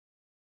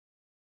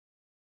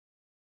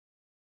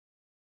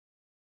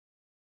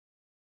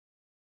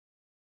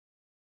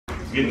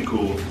getting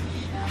cool.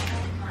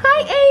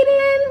 Hi,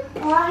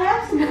 Aiden. Oh, I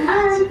have some.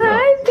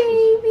 Hi,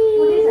 baby.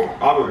 What is that?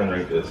 I'll go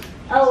drink this.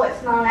 Oh,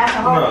 it's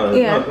non-alcoholic. No,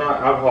 Yeah. it's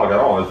not alcoholic at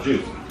all. It's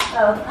juice.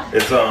 Oh.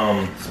 It's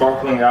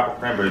sparkling apple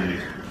cranberry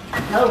juice.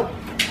 Oh.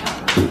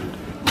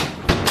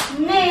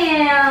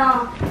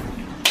 Now.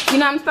 You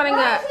know, I'm starting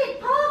Why is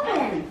it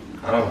popping?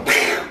 Oh.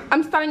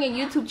 I'm starting a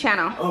YouTube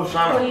channel. Oh,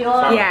 Shauna. Oh, you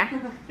are? Shauna. Yeah.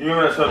 You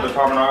remember that show, The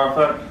Carbonara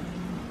Effect?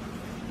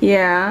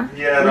 Yeah.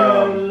 Yeah.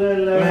 Let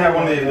me have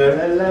one of these.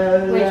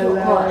 Which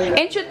one?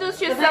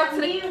 Introduce yourself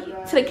to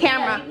the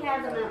camera.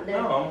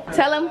 No.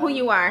 Tell them who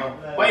you are.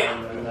 Wait.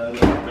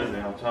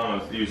 I'm telling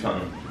him to do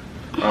something.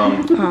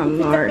 Oh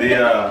Lord. He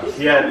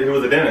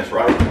was a dentist,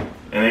 right?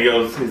 And he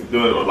goes, he's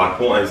doing like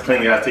he's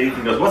cleaning the guy's teeth.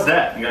 He goes, "What's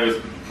that?" He goes,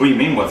 "What do you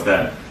mean, what's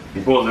that?" He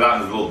pulls it out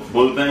in this little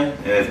blue thing,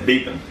 and it's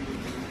beeping,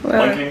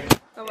 blinking. He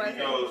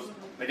goes,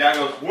 the guy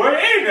goes, "What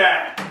is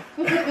that?"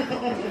 He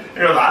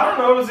goes, "I don't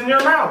know. It was in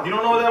your mouth. You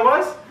don't know what that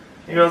was?"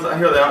 He goes, "I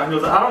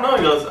don't know."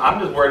 He goes, "I'm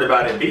just worried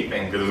about it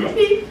beeping because it was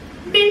beep,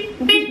 beep,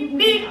 beep,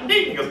 beep,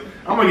 beep." He goes,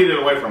 "I'm gonna get it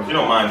away from you. You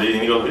don't mind, do you?"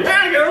 And he goes,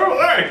 "Yeah, get it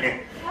away."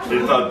 He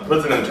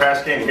puts it in the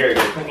trash can. Here it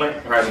goes, twinkling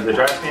right into the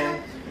trash can,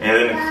 and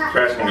then the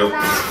trash can goes.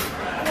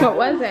 What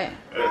was it?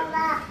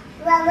 That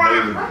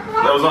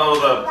was all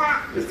the.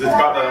 It's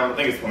about the. I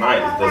think it's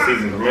tonight. It's the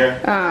season premiere.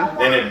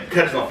 And it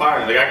catches on fire,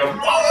 and the guy goes,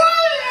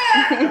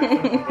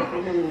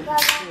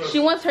 "Whoa!" She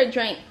wants her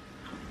drink.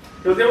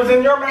 Because it was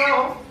in your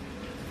mouth.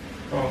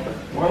 Oh,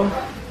 well.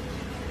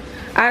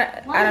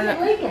 I don't know.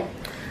 Leaking?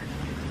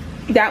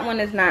 That one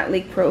is not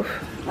leak proof.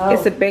 Oh.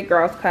 It's a big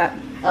girl's cup.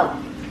 Oh.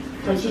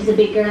 So she's a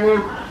big girl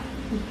now.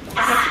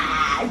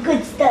 Ah,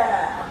 good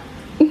stuff.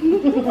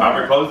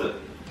 Aubrey closed it.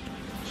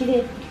 She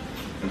did.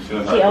 And She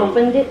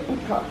opened it and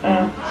closed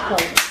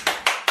it.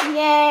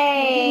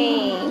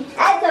 Yay!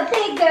 That's a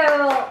big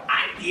girl.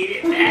 I did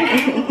it.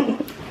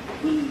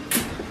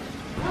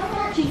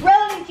 She's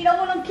rolling. She don't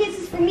want no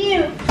kisses from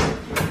you.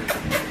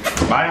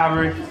 Bye,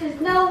 Aubrey. She says,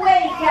 "No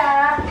way,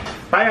 Kai.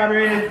 Bye,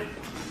 Aubrey.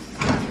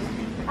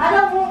 I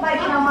don't want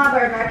bacon on my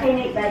burger. I can't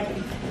eat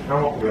bacon. I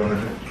won't be on it.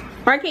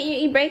 Why can't you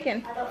eat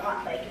bacon? I don't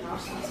want bacon on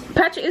sauce.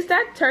 Patrick, is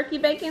that turkey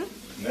bacon?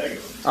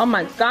 Negative. Oh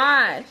my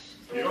gosh.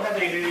 You don't have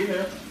to eat it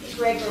either. It's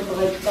regular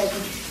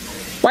bacon.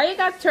 Why you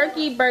got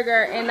turkey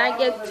burger and I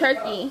get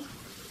turkey?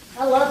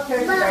 I love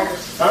turkey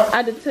burgers.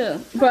 I do too.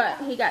 But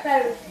he got. So,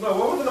 Look,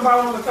 what was in the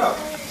bottom of the cup?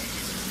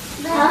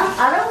 I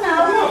don't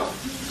know.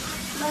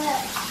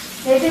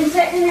 They've been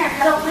sitting in there.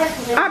 I don't mess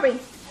with them. Aubrey,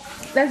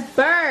 that's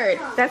bird.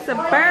 That's a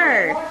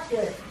bird.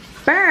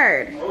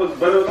 Bird.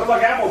 But it looked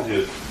like apple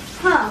juice.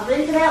 Huh,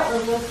 rinse it out,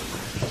 Lizzie.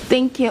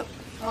 Thank you.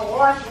 I'll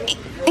wash it.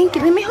 Thank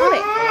you. Let me hold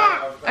it.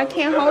 I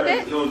can't hold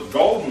it. It was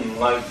golden,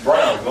 like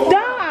brown. Golden.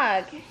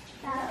 Dog.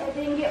 It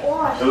didn't get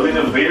washed. It was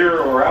either beer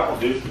or apple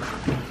juice.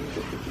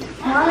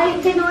 I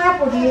ain't seen no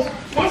apple juice.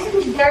 This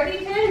is dirty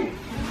too.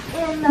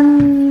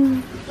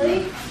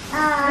 See?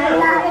 It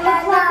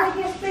looks like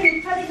they just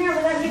been put in there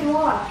without getting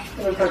washed.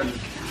 Well, you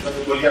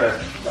got a,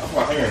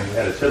 my finger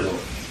had a chisel.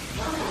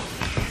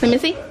 Let me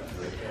see.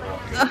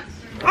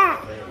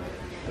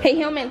 Hey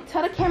Hillman,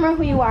 tell the camera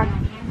who you are.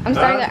 I'm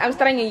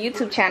starting a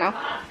YouTube channel.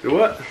 Do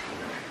what?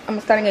 I'm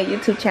starting a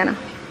YouTube channel.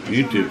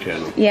 YouTube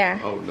channel? Yeah.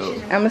 Oh no.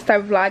 I'm gonna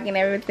start vlogging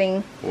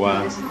everything.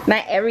 Wow.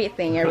 Not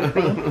everything. You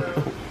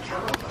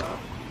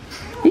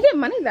get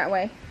money that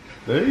way.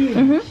 Do you? I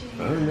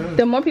don't know.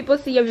 The more people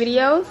see your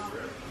videos,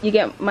 you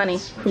get money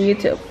from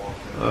YouTube.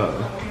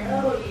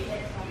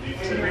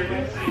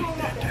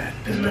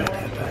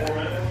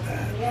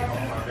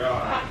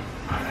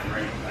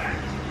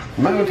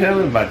 I'm not gonna tell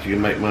him about you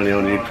can make money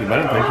on YouTube. I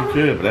don't think you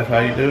could, but that's how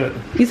you do it.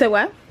 You said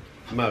what?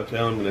 I'm not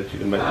telling him that you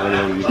can make money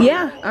on YouTube.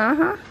 Yeah.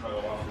 I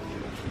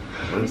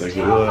didn't think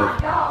you would.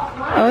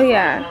 Oh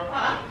yeah.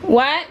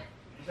 What? You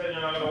said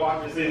you're not going to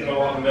watch this season of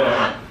Walking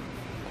Dead.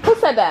 Who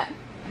said that?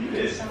 You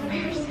did.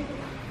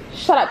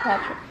 Shut up,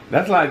 Patrick.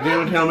 That's like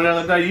Jim telling me the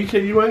other day, you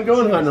said you wasn't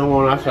going hunting no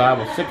more. And I said I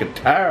was sick and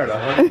tired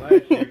of hunting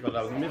last year because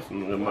I was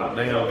missing my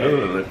damn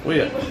gun and I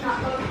quit.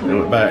 And I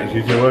went back and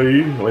she said,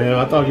 well,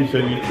 I thought you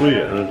said you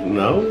quit. And I said,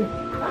 no.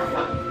 I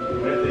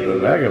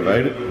was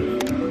aggravated.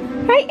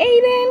 Hi,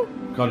 Aiden.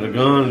 Because the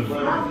guns,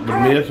 the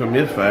miss or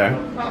misfire.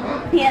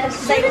 Yeah, it's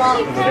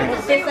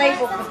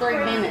disabled for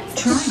 3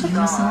 minutes. Try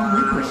Aerosol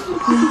Liquid.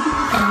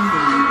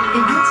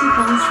 It helps you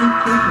fall asleep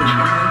quickly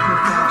and make your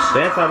fresh.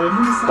 That's how it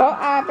is. Go,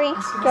 Aubrey.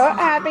 Go,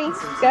 Aubrey.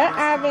 Go,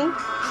 Aubrey.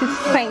 She's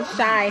playing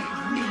shy.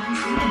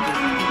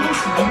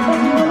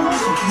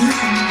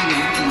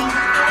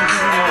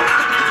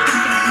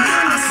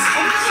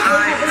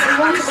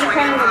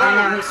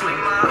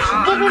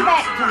 Give him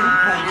back to me.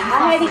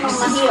 I had him on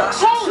my heel.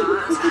 Hey!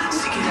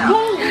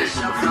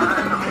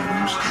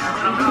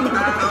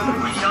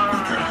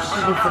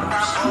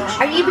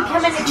 Are you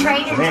becoming a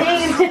trader too? Are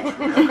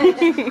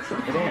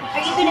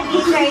you going to be a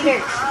trader?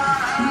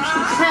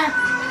 Huh?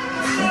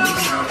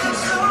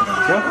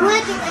 Look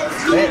at this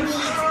baby.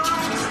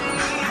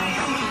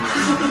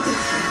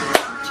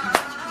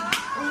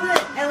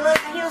 Look,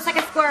 he looks like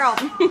a squirrel. squirrel.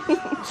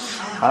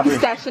 He's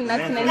stashing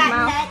nuts in his Got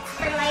mouth. nuts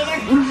for later.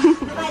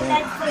 Got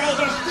nuts for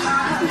later.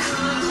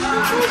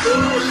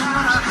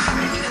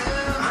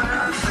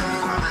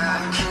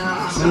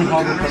 Let me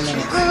hold it for a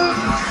minute.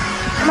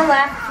 I'm gonna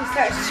laugh if he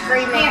starts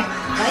screaming.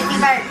 Lazy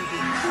bird.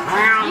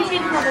 You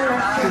can hold it.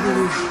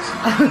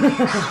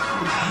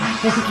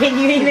 Can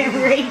you even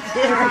reach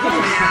it?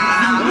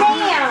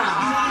 Damn.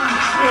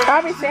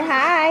 Aubrey, say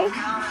hi.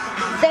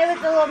 There was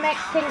a little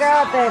Mexican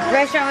girl at the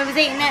restaurant we was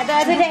eating at the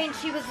other day, and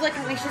she was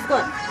looking at me. She's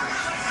going.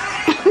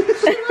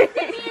 She looked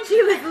at me and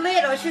she was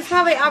little. She was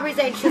probably Aubrey's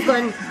age. She's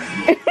going.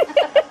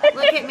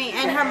 Look at me.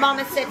 And her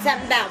mama said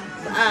something about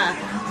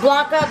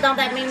Blanca. Don't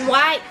that mean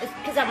white? It's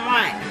because I'm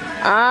white.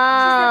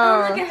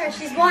 Oh, look Oh. at her.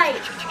 She's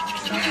white.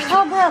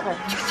 Oh, brother.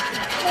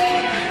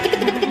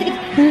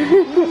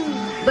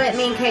 But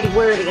me and Katie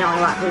were the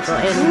only white people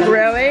in the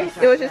Really?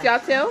 It was just y'all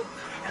two?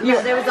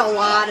 No, there was a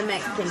lot of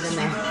Mexicans in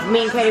there.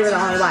 Me and Katie were the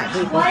only white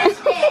people. What is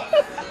this?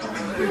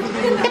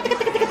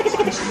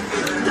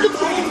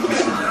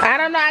 I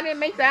don't know. I didn't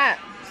make that.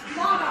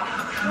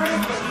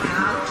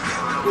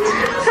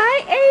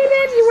 Hi,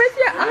 Aiden. You with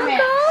your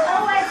uncle?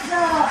 Oh, it's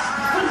Aww.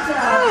 pizza.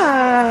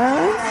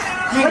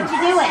 What you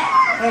doing?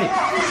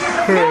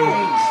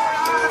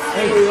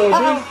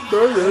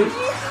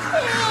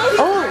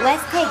 Oh,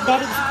 let's take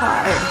Betty's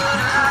card.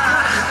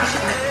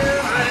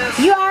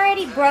 You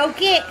already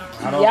broke it?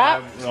 I don't.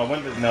 Yep.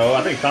 No,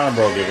 I think Sean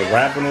broke it. But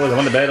rapping was. I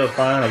went to bed. It was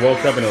fine. I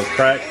woke up and it was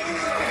cracked.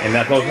 And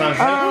that's what time.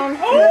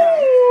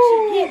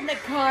 She's getting the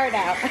card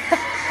out.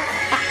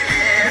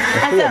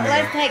 I thought,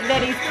 let's take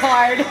Betty's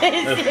card.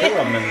 There's 2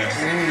 of them in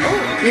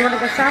there. You want to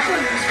go shopping?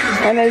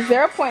 And there's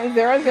 0.00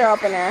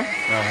 up in there.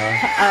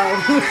 Oh,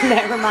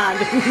 never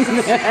mind.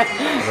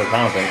 That's a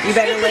content. You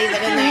better leave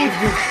it in there.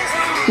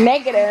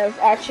 Negative,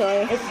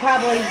 actually. It's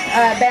probably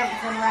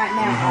bouncing right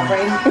now,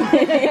 Aubrey.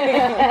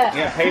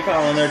 Yeah,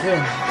 PayPal in there too.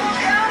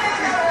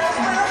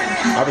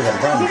 I'll be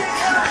having problems.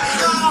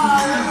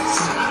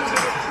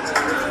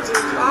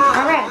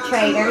 All right,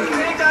 trader.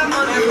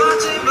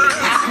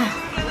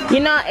 You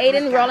know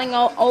Aiden rolling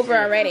over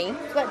already.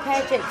 That's what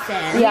Patrick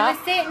said. Yeah. He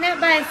was sitting up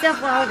by himself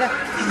a while ago.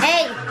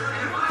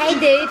 Hey,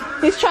 dude.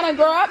 He's trying to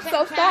grow up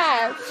so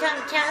fast.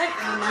 Chunk, chunk.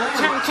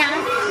 Chunk,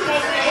 chunk.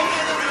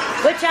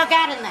 What y'all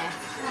got in there?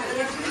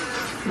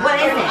 What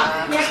is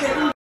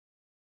it?